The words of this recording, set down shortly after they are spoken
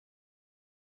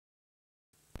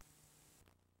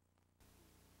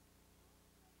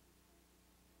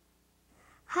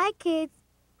Hi kids,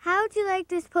 how would you like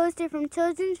this poster from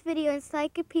Children's Video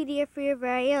Encyclopedia for your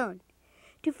very own?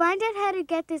 To find out how to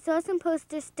get this awesome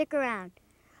poster, stick around.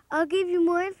 I'll give you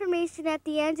more information at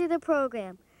the end of the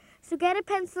program, so get a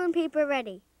pencil and paper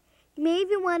ready. You may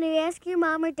even want to ask your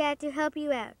mom or dad to help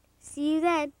you out. See you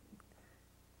then.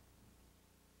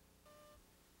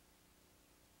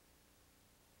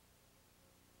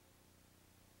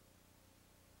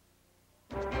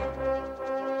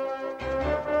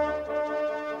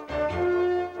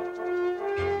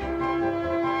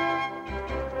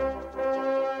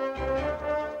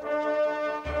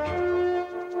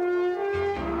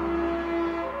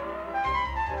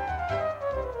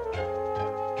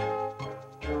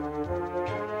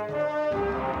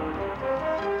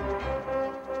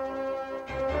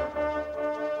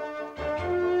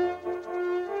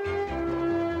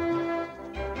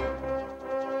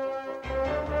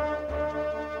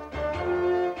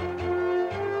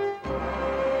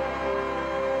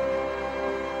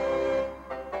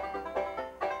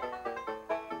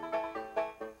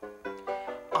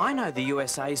 I know the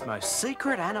USA's most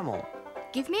secret animal.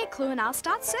 Give me a clue and I'll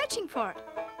start searching for it.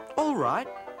 All right.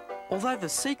 Although the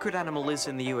secret animal is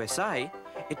in the USA,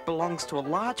 it belongs to a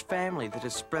large family that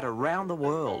is spread around the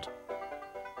world.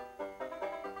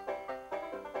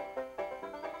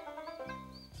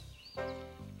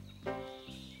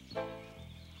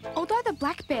 Although the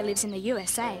black bear lives in the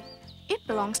USA, it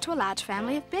belongs to a large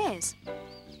family of bears.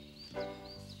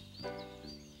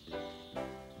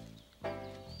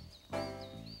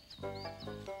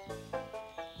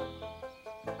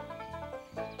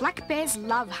 Black bears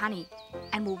love honey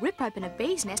and will rip open a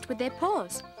bee's nest with their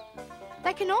paws.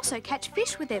 They can also catch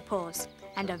fish with their paws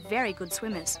and are very good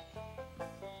swimmers.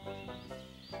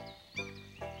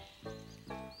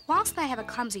 Whilst they have a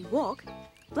clumsy walk,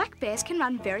 black bears can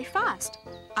run very fast,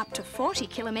 up to 40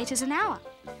 kilometres an hour.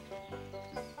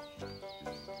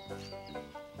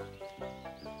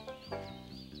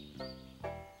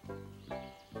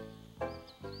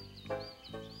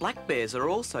 Black bears are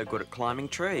also good at climbing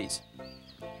trees.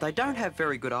 They don't have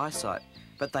very good eyesight,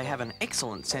 but they have an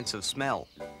excellent sense of smell.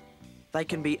 They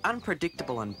can be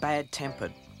unpredictable and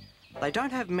bad-tempered. They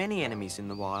don't have many enemies in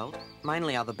the wild,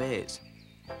 mainly other bears.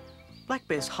 Black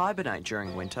bears hibernate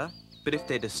during winter, but if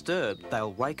they're disturbed,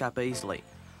 they'll wake up easily,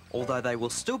 although they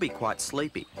will still be quite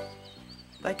sleepy.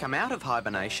 They come out of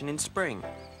hibernation in spring.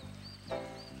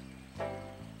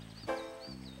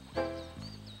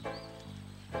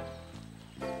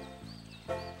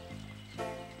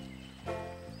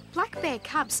 Black bear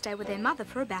cubs stay with their mother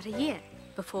for about a year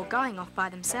before going off by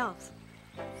themselves.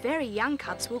 Very young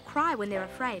cubs will cry when they're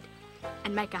afraid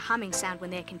and make a humming sound when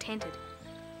they're contented.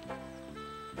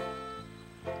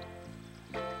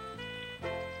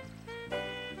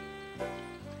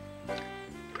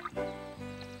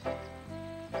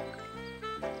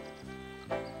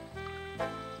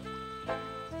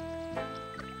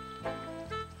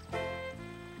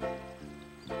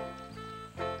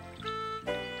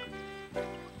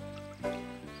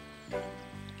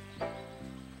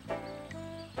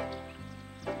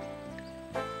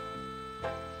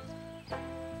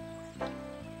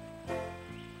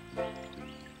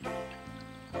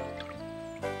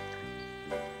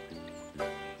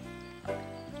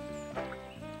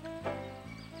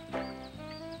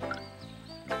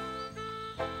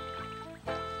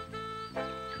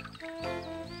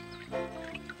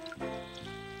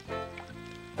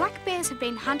 Black bears have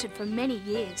been hunted for many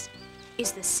years.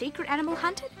 Is the secret animal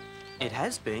hunted? It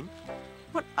has been.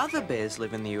 What other bears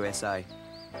live in the USA?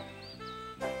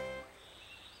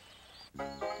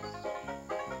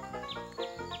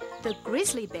 The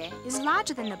grizzly bear is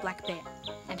larger than the black bear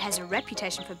and has a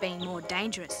reputation for being more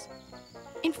dangerous.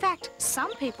 In fact,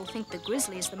 some people think the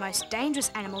grizzly is the most dangerous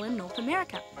animal in North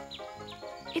America.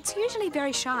 It's usually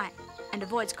very shy and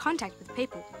avoids contact with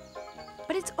people,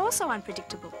 but it's also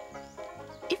unpredictable.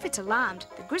 If it's alarmed,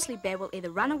 the grizzly bear will either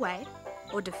run away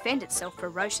or defend itself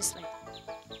ferociously.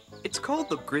 It's called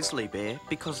the grizzly bear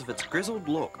because of its grizzled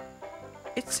look.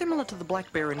 It's similar to the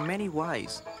black bear in many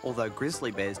ways, although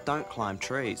grizzly bears don't climb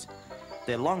trees.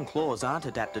 Their long claws aren't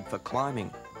adapted for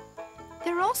climbing.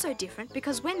 They're also different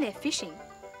because when they're fishing,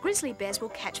 grizzly bears will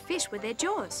catch fish with their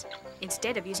jaws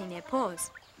instead of using their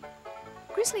paws.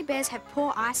 Grizzly bears have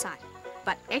poor eyesight,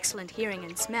 but excellent hearing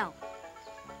and smell.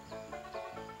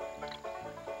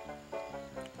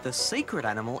 The secret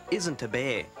animal isn't a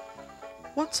bear.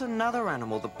 What's another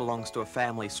animal that belongs to a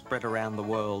family spread around the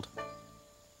world?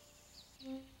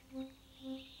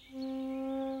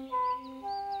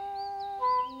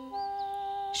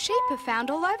 Sheep are found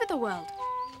all over the world,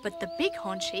 but the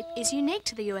bighorn sheep is unique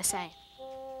to the USA.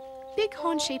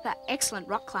 Bighorn sheep are excellent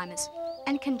rock climbers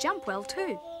and can jump well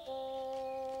too.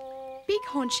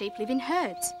 Bighorn sheep live in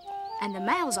herds, and the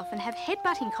males often have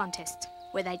headbutting contests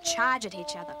where they charge at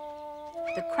each other.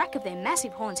 The crack of their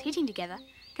massive horns hitting together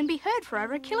can be heard for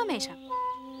over a kilometre.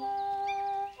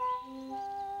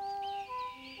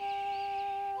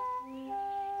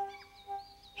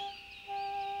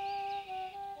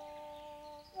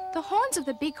 The horns of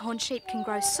the bighorn sheep can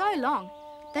grow so long,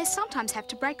 they sometimes have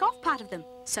to break off part of them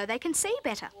so they can see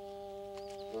better.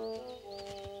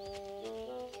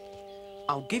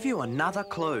 I'll give you another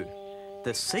clue.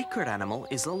 The secret animal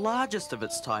is the largest of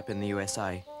its type in the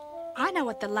USA. I know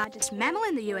what the largest mammal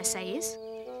in the USA is.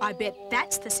 I bet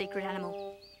that's the secret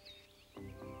animal.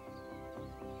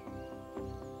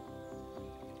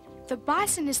 The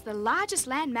bison is the largest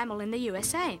land mammal in the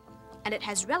USA, and it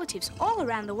has relatives all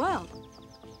around the world.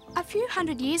 A few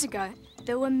hundred years ago,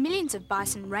 there were millions of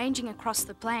bison ranging across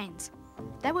the plains.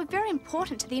 They were very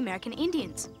important to the American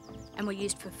Indians and were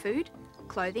used for food,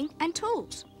 clothing and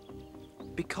tools.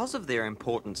 Because of their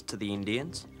importance to the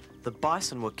Indians, the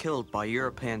bison were killed by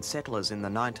European settlers in the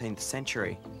 19th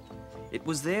century. It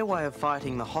was their way of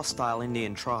fighting the hostile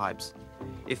Indian tribes.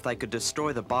 If they could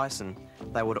destroy the bison,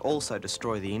 they would also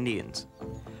destroy the Indians.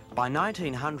 By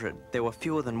 1900, there were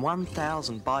fewer than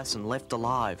 1,000 bison left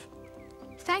alive.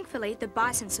 Thankfully, the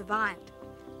bison survived.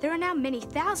 There are now many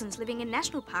thousands living in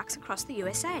national parks across the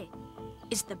USA.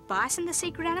 Is the bison the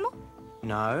secret animal?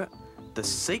 No, the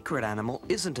secret animal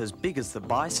isn't as big as the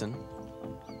bison.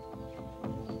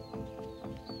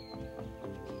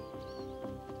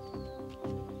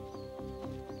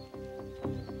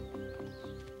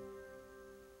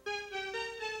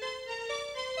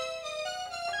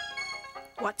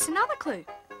 What's another clue?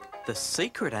 The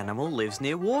secret animal lives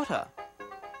near water.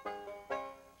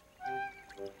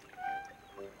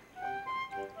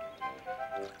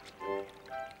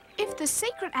 If the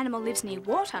secret animal lives near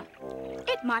water,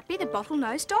 it might be the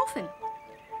bottlenose dolphin.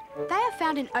 They are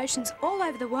found in oceans all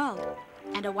over the world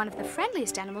and are one of the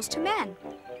friendliest animals to man.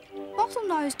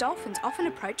 Bottlenose dolphins often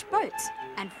approach boats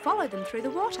and follow them through the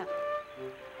water.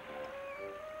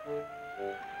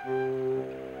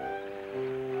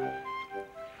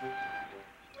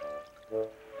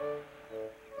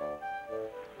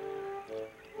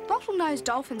 Bottlenose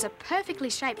dolphins are perfectly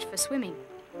shaped for swimming.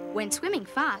 When swimming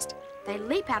fast, they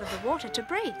leap out of the water to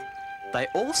breathe. They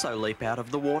also leap out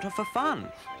of the water for fun.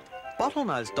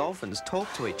 Bottlenose dolphins talk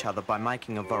to each other by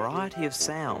making a variety of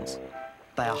sounds.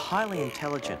 They are highly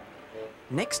intelligent.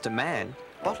 Next to man,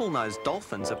 bottlenose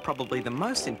dolphins are probably the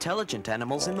most intelligent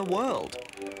animals in the world.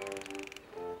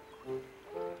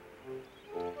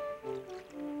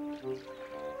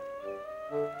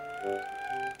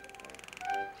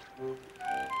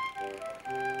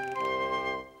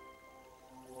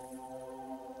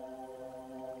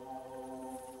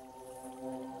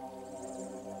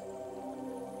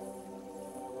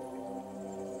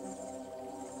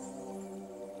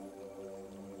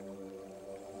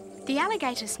 The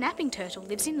alligator snapping turtle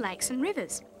lives in lakes and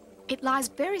rivers. It lies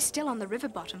very still on the river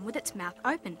bottom with its mouth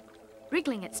open,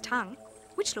 wriggling its tongue,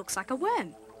 which looks like a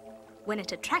worm. When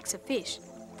it attracts a fish,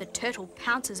 the turtle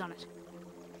pounces on it.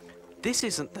 This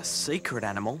isn't the secret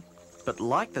animal, but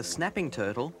like the snapping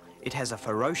turtle, it has a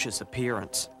ferocious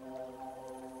appearance.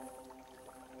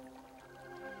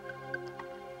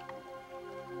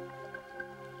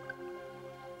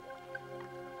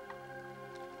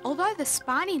 Although the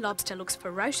spiny lobster looks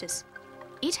ferocious,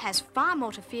 it has far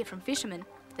more to fear from fishermen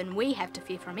than we have to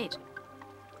fear from it.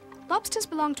 Lobsters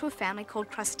belong to a family called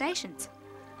crustaceans.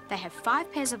 They have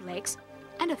 5 pairs of legs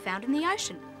and are found in the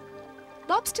ocean.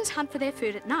 Lobsters hunt for their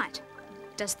food at night.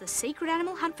 Does the secret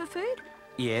animal hunt for food?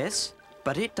 Yes,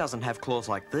 but it doesn't have claws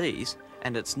like these,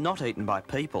 and it's not eaten by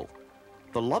people.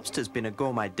 The lobster's been a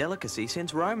gourmet delicacy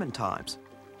since Roman times.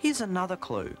 Here's another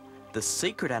clue. The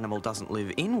secret animal doesn't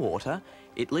live in water,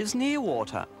 it lives near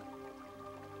water.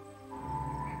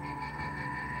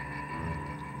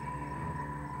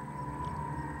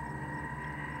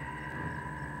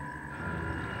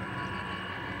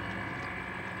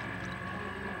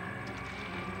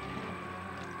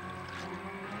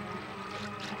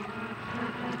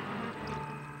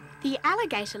 The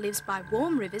alligator lives by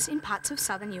warm rivers in parts of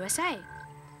southern USA.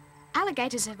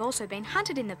 Alligators have also been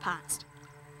hunted in the past.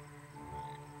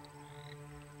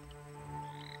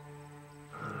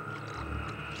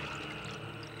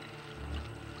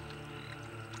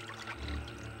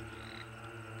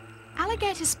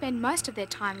 Alligators spend most of their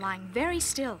time lying very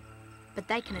still, but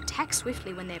they can attack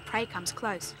swiftly when their prey comes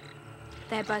close.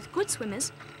 They are both good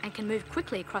swimmers and can move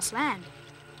quickly across land.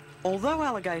 Although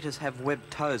alligators have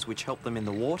webbed toes which help them in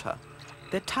the water,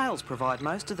 their tails provide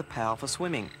most of the power for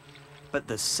swimming. But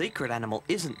the secret animal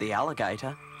isn't the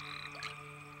alligator.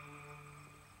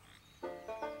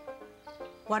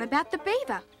 What about the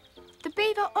beaver? The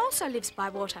beaver also lives by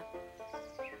water.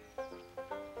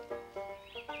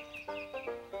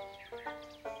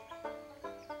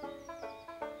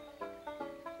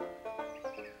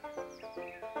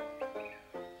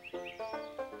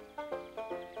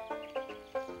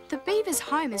 The beaver's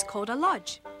home is called a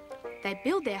lodge. They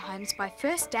build their homes by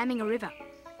first damming a river.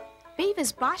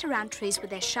 Beavers bite around trees with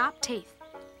their sharp teeth,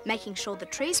 making sure the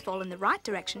trees fall in the right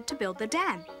direction to build the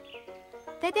dam.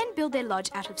 They then build their lodge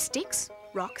out of sticks,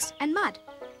 rocks and mud.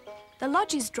 The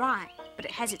lodge is dry, but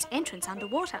it has its entrance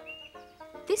underwater.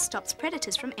 This stops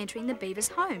predators from entering the beaver's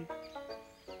home.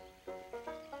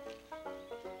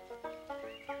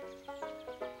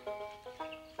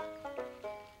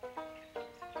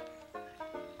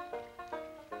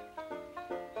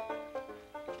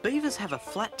 Beavers have a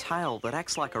flat tail that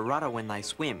acts like a rudder when they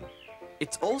swim.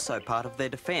 It's also part of their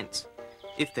defence.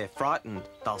 If they're frightened,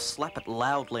 they'll slap it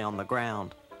loudly on the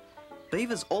ground.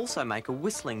 Beavers also make a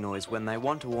whistling noise when they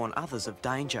want to warn others of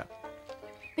danger.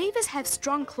 Beavers have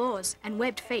strong claws and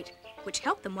webbed feet, which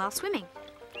help them while swimming.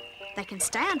 They can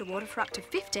stay underwater for up to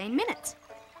 15 minutes.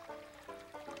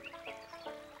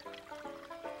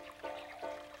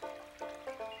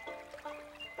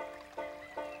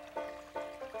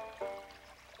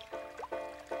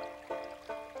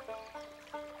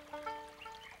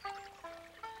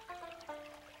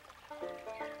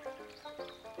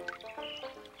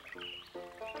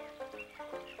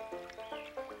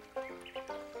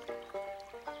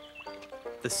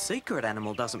 The secret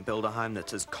animal doesn't build a home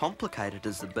that's as complicated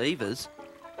as the beavers.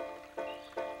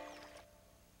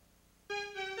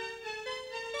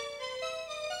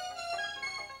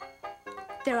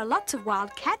 There are lots of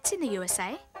wild cats in the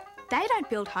USA. They don't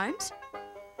build homes.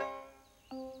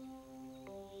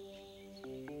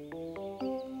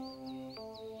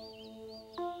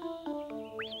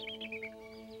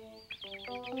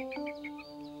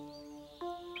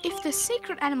 If the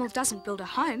secret animal doesn't build a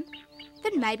home,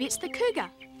 then maybe it's the cougar.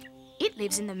 It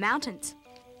lives in the mountains.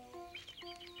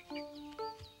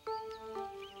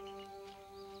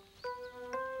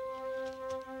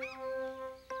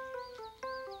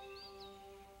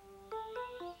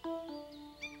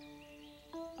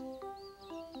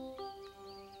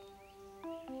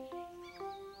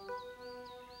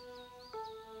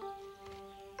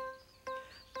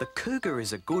 The cougar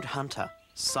is a good hunter,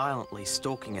 silently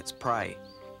stalking its prey.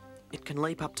 It can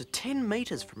leap up to 10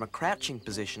 metres from a crouching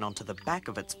position onto the back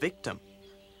of its victim.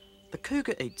 The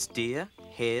cougar eats deer,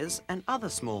 hares and other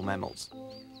small mammals.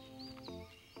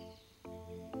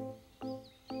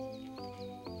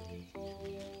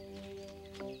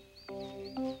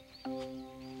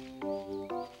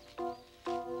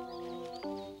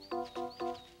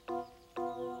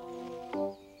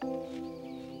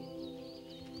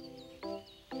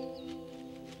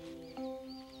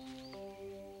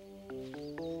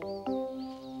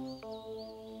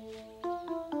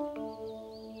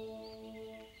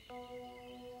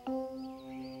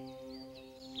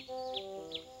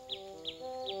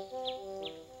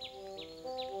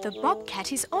 The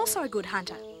bobcat is also a good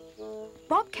hunter.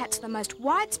 Bobcats are the most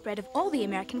widespread of all the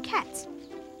American cats.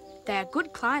 They are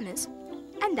good climbers,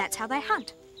 and that's how they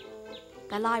hunt.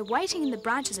 They lie waiting in the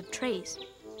branches of trees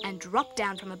and drop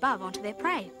down from above onto their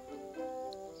prey.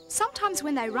 Sometimes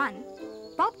when they run,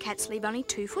 bobcats leave only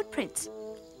 2 footprints.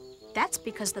 That's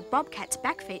because the bobcat's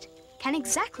back feet can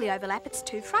exactly overlap its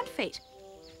 2 front feet.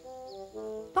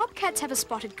 Bobcats have a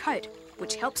spotted coat,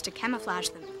 which helps to camouflage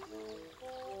them.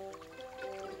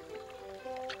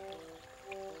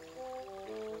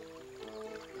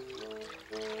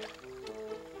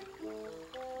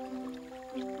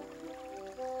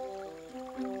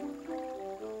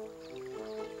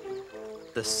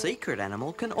 The secret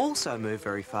animal can also move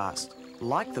very fast,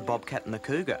 like the bobcat and the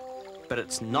cougar, but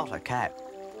it's not a cat.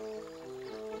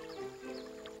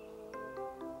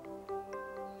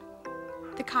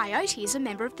 The coyote is a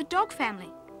member of the dog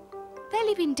family. They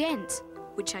live in dens,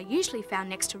 which are usually found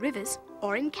next to rivers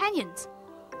or in canyons.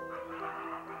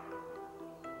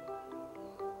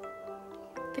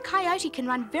 The coyote can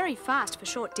run very fast for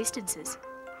short distances,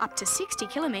 up to 60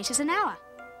 kilometres an hour.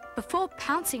 Before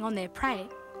pouncing on their prey,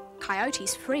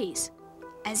 coyotes freeze,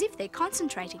 as if they're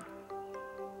concentrating.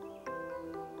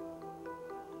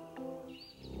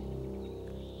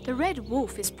 The red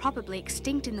wolf is probably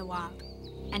extinct in the wild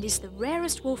and is the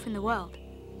rarest wolf in the world.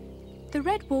 The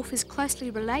red wolf is closely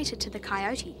related to the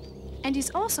coyote and is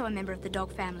also a member of the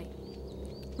dog family.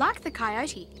 Like the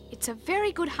coyote, it's a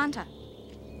very good hunter.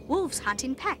 Wolves hunt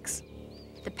in packs.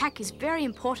 The pack is very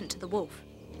important to the wolf.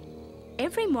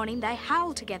 Every morning they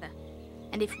howl together,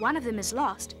 and if one of them is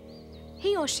lost,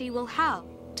 he or she will howl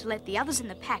to let the others in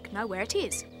the pack know where it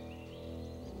is.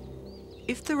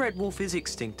 If the red wolf is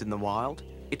extinct in the wild,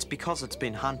 it's because it's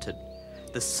been hunted.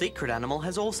 The secret animal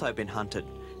has also been hunted.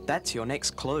 That's your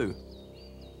next clue.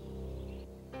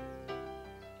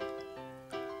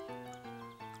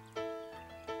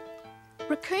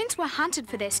 Raccoons were hunted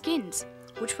for their skins,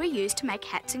 which were used to make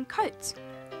hats and coats.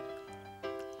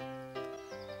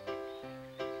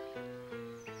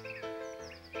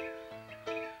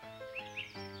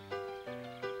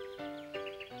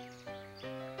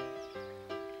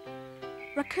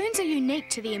 Raccoons are unique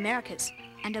to the Americas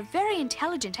and are very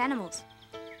intelligent animals.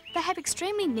 They have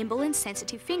extremely nimble and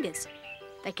sensitive fingers.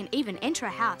 They can even enter a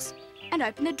house and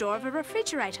open the door of a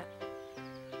refrigerator.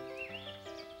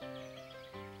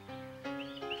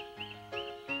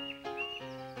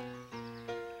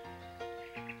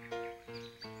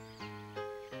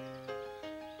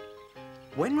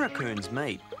 When raccoons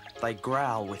meet, they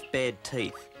growl with bared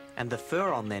teeth, and the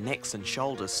fur on their necks and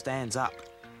shoulders stands up.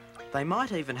 They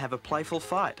might even have a playful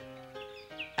fight.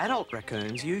 Adult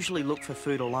raccoons usually look for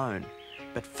food alone,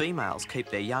 but females keep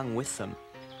their young with them.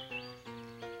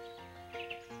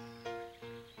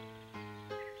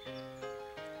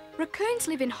 Raccoons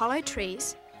live in hollow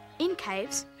trees, in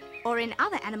caves, or in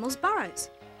other animals' burrows.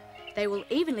 They will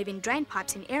even live in drain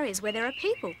pipes in areas where there are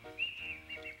people.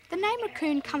 The name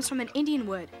raccoon comes from an Indian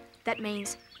word that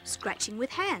means scratching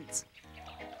with hands.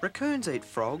 Raccoons eat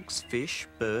frogs, fish,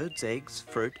 birds, eggs,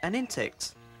 fruit and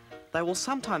insects. They will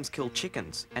sometimes kill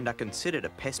chickens and are considered a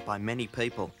pest by many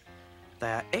people.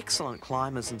 They are excellent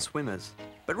climbers and swimmers,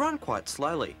 but run quite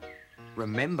slowly.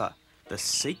 Remember, the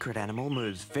secret animal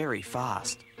moves very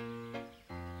fast.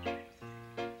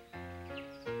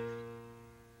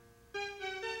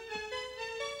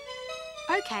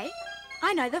 Okay,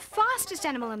 I know the fastest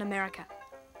animal in America.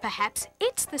 Perhaps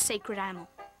it's the secret animal.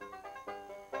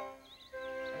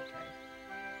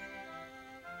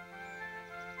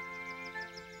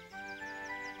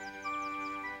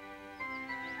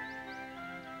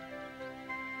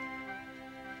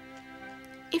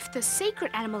 If the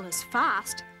secret animal is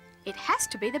fast, it has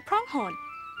to be the pronghorn.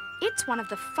 It's one of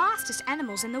the fastest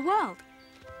animals in the world.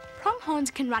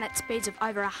 Pronghorns can run at speeds of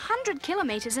over 100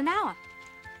 kilometres an hour.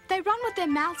 They run with their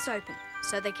mouths open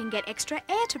so they can get extra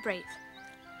air to breathe.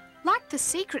 Like the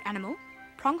secret animal,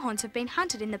 pronghorns have been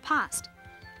hunted in the past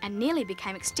and nearly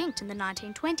became extinct in the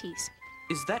 1920s.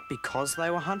 Is that because they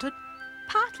were hunted?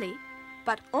 Partly,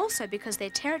 but also because their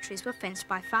territories were fenced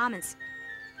by farmers.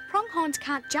 Pronghorns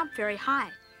can't jump very high,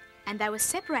 and they were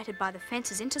separated by the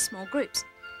fences into small groups,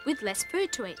 with less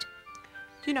food to eat.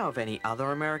 Do you know of any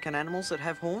other American animals that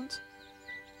have horns?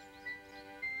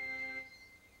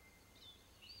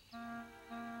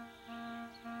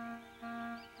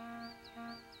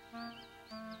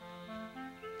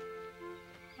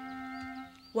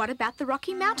 What about the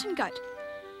Rocky Mountain goat?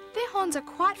 Their horns are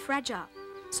quite fragile,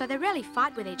 so they rarely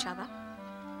fight with each other.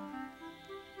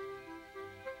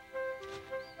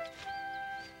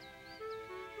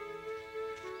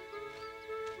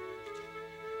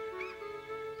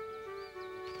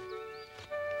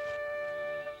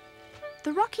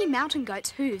 The Rocky Mountain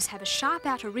goat's hooves have a sharp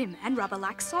outer rim and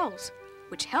rubber-like soles,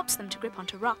 which helps them to grip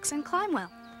onto rocks and climb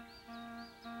well.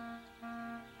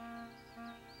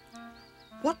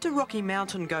 What do Rocky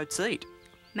Mountain goats eat?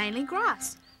 Mainly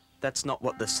grass. That's not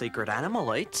what the secret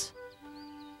animal eats.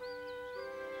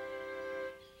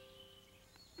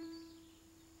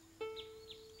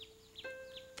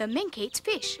 The mink eats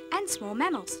fish and small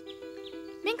mammals.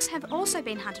 Minks have also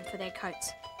been hunted for their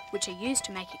coats, which are used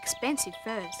to make expensive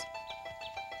furs.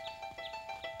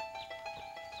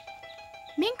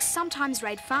 Minks sometimes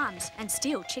raid farms and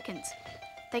steal chickens.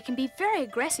 They can be very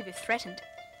aggressive if threatened,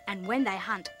 and when they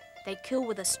hunt, they kill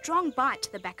with a strong bite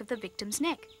to the back of the victim's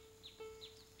neck.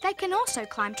 They can also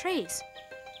climb trees.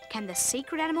 Can the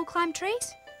secret animal climb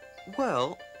trees?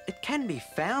 Well, it can be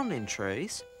found in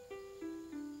trees.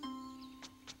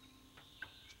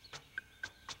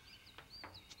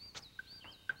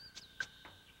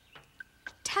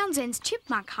 Townsend's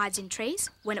chipmunk hides in trees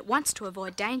when it wants to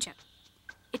avoid danger.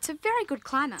 It's a very good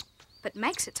climber, but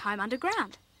makes its home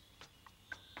underground.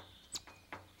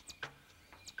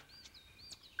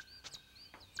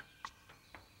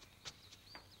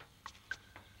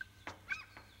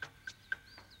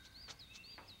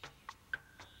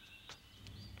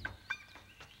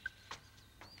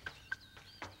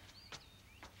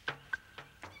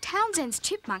 Townsend's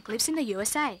chipmunk lives in the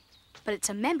USA, but it's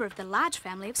a member of the large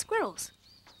family of squirrels.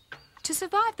 To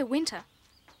survive the winter,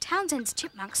 Townsend's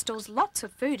chipmunk stores lots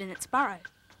of food in its burrow.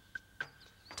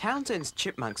 Townsend's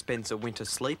chipmunk spends the winter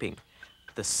sleeping,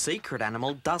 The secret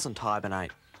animal doesn't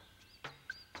hibernate.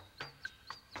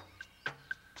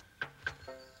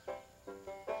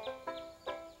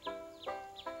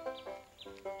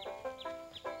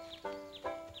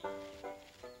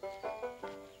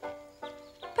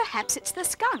 Perhaps it's the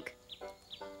skunk.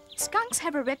 Skunks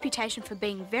have a reputation for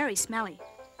being very smelly.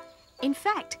 In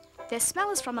fact, their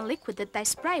smell is from a liquid that they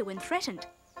spray when threatened.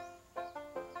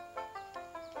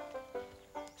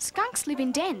 Skunks live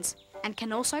in dens and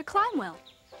can also climb well.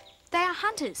 They are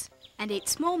hunters and eat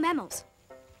small mammals.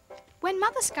 When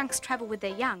mother skunks travel with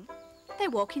their young, they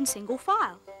walk in single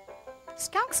file.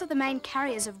 Skunks are the main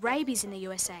carriers of rabies in the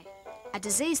USA, a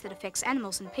disease that affects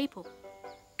animals and people.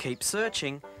 Keep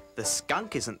searching. The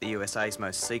skunk isn't the USA's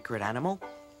most secret animal.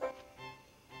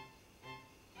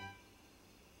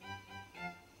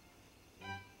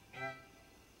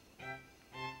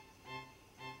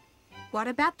 What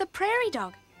about the prairie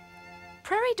dog?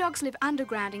 Prairie dogs live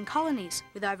underground in colonies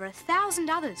with over 1,000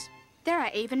 others. There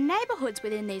are even neighbourhoods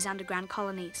within these underground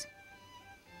colonies.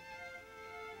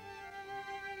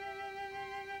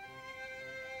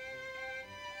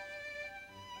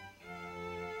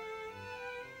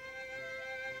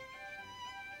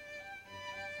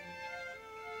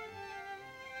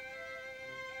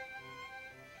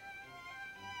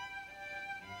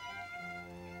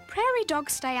 Prairie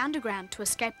dogs stay underground to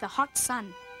escape the hot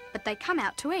sun, but they come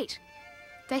out to eat.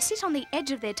 They sit on the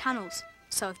edge of their tunnels,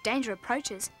 so if danger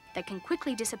approaches, they can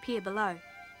quickly disappear below.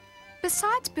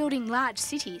 Besides building large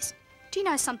cities, do you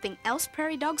know something else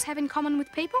prairie dogs have in common with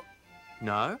people?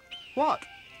 No? What?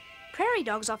 Prairie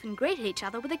dogs often greet each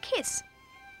other with a kiss.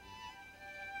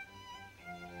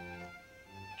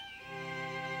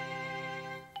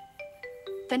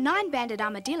 The 9-banded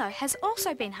armadillo has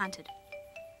also been hunted.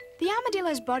 The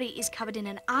armadillo's body is covered in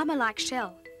an armour-like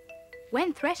shell.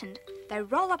 When threatened, they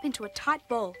roll up into a tight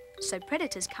ball so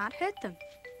predators can't hurt them.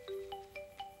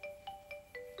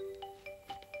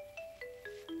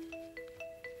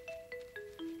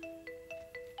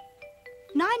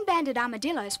 Nine-banded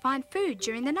armadillos find food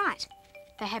during the night.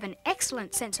 They have an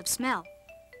excellent sense of smell.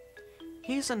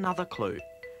 Here's another clue.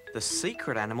 The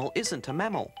secret animal isn't a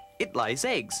mammal. It lays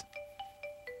eggs.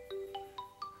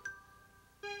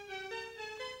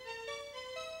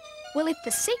 Well, if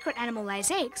the secret animal lays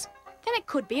eggs, then it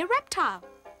could be a reptile.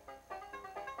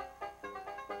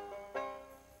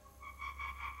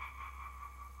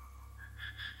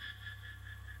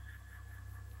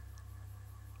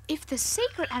 If the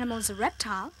secret animal is a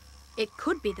reptile, it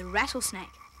could be the rattlesnake.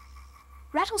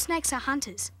 Rattlesnakes are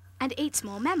hunters and eat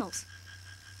small mammals.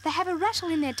 They have a rattle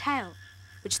in their tail,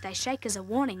 which they shake as a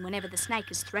warning whenever the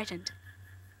snake is threatened.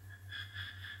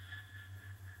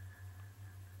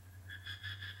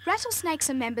 Rattlesnakes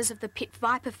are members of the pit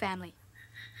viper family.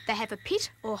 They have a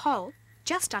pit or hole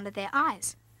just under their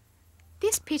eyes.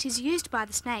 This pit is used by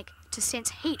the snake to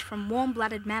sense heat from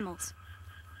warm-blooded mammals.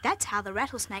 That's how the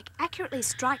rattlesnake accurately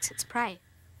strikes its prey.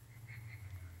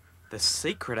 The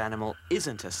secret animal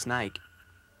isn't a snake.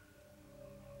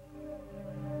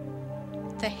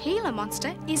 The Gila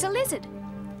monster is a lizard.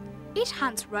 It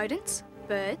hunts rodents,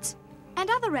 birds, and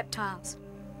other reptiles.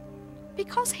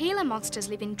 Because Gila monsters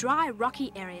live in dry,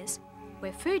 rocky areas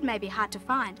where food may be hard to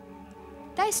find,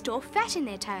 they store fat in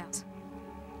their tails.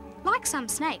 Like some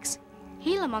snakes,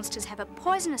 Gila monsters have a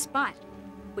poisonous bite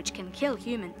which can kill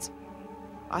humans.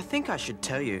 I think I should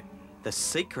tell you, the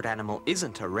secret animal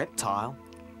isn't a reptile.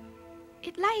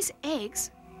 It lays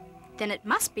eggs, then it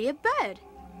must be a bird.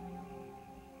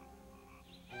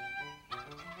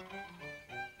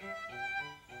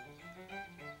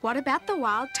 What about the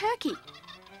wild turkey?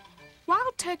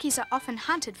 Wild turkeys are often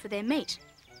hunted for their meat.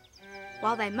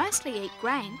 While they mostly eat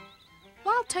grain,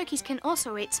 wild turkeys can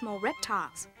also eat small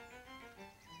reptiles.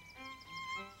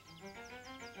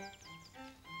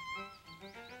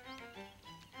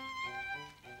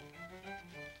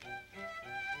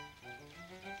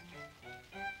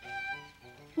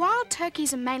 Wild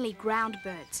turkeys are mainly ground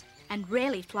birds and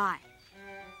rarely fly.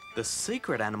 The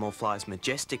secret animal flies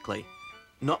majestically,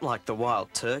 not like the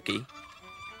wild turkey.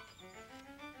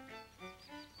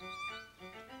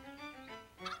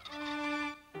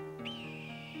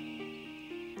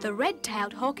 The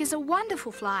red-tailed hawk is a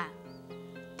wonderful flyer.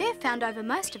 They're found over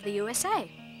most of the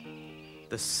USA.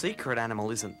 The secret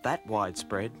animal isn't that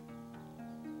widespread.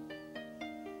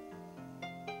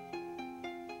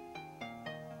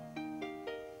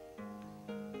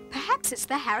 Perhaps it's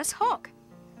the Harris hawk.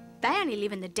 They only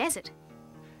live in the desert.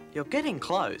 You're getting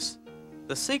close.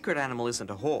 The secret animal isn't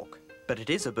a hawk, but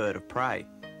it is a bird of prey.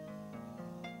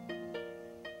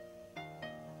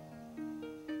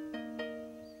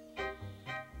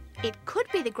 It could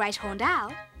be the great horned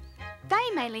owl.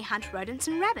 They mainly hunt rodents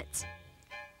and rabbits.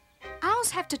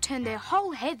 Owls have to turn their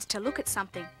whole heads to look at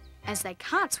something, as they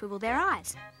can't swivel their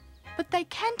eyes. But they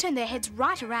can turn their heads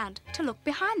right around to look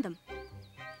behind them.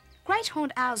 Great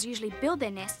horned owls usually build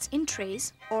their nests in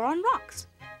trees or on rocks.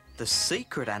 The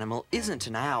secret animal isn't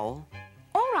an owl.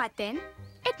 All right then,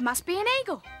 it must be an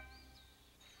eagle.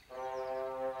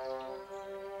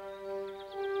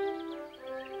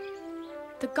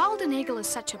 The golden eagle is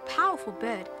such a powerful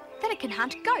bird that it can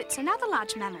hunt goats and other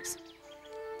large mammals.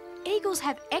 Eagles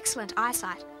have excellent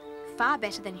eyesight, far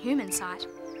better than human sight.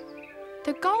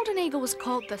 The golden eagle was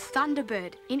called the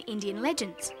thunderbird in Indian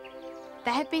legends.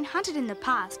 They have been hunted in the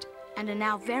past and are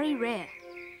now very rare.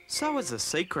 So is the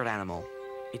secret animal.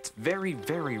 It's very,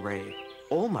 very rare,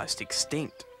 almost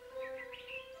extinct.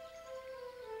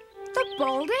 The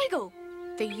bald eagle,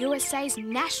 the USA's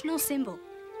national symbol.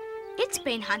 It's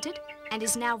been hunted and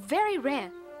is now very rare.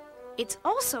 It's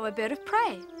also a bird of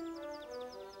prey.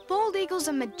 Bald eagles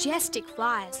are majestic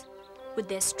flyers. With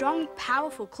their strong,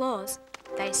 powerful claws,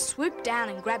 they swoop down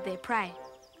and grab their prey.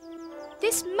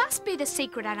 This must be the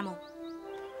secret animal.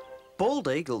 Bald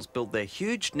eagles build their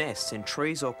huge nests in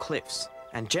trees or cliffs,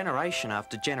 and generation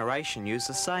after generation use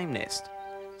the same nest.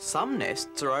 Some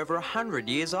nests are over 100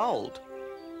 years old.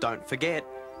 Don't forget,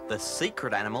 the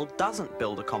secret animal doesn't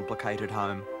build a complicated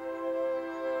home.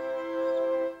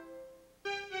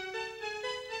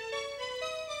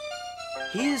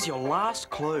 Here's your last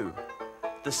clue.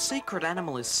 The secret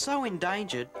animal is so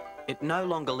endangered, it no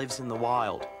longer lives in the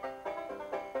wild.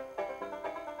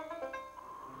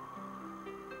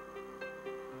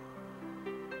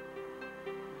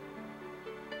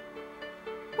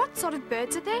 What sort of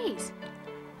birds are these?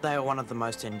 They are one of the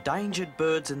most endangered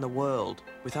birds in the world,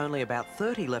 with only about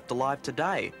 30 left alive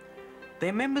today.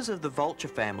 They're members of the vulture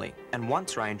family and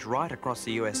once ranged right across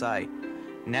the USA.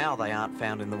 Now they aren't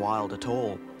found in the wild at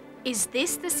all. Is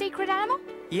this the secret animal?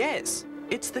 Yes,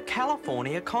 it's the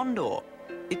California condor.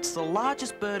 It's the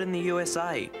largest bird in the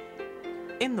USA.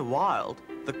 In the wild,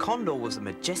 the condor was a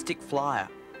majestic flyer.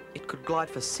 It could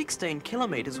glide for 16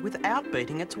 kilometres without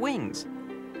beating its wings.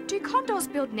 Do condors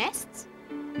build nests?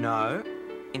 No.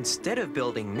 Instead of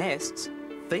building nests,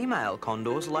 female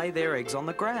condors lay their eggs on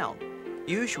the ground,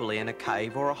 usually in a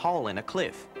cave or a hole in a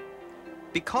cliff.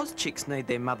 Because chicks need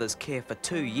their mother's care for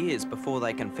 2 years before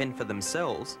they can fend for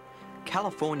themselves,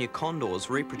 California condors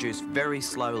reproduce very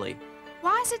slowly.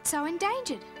 Why is it so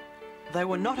endangered? They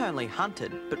were not only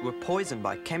hunted, but were poisoned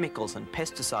by chemicals and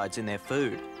pesticides in their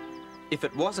food. If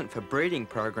it wasn't for breeding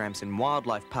programs in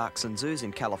wildlife parks and zoos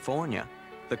in California,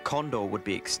 the condor would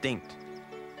be extinct.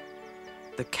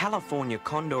 The California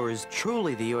condor is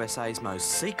truly the USA's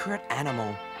most secret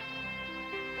animal.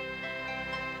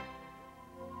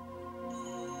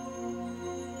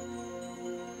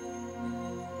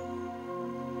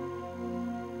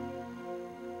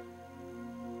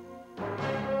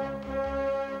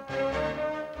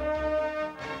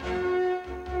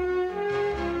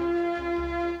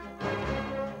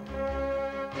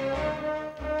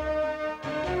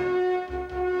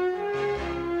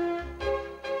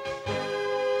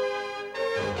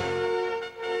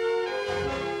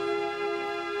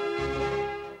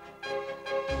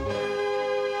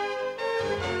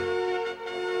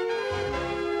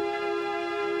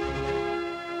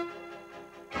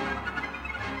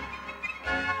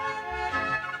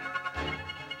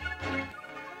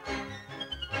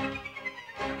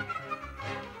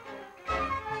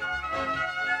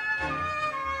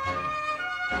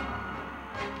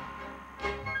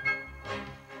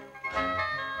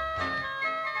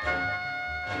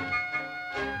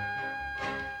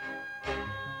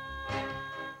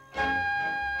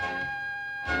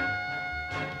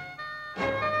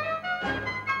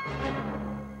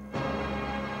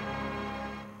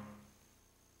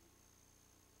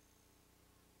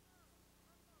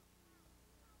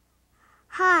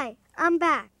 Hi, I'm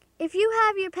back. If you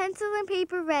have your pencil and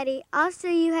paper ready, I'll show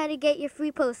you how to get your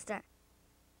free poster.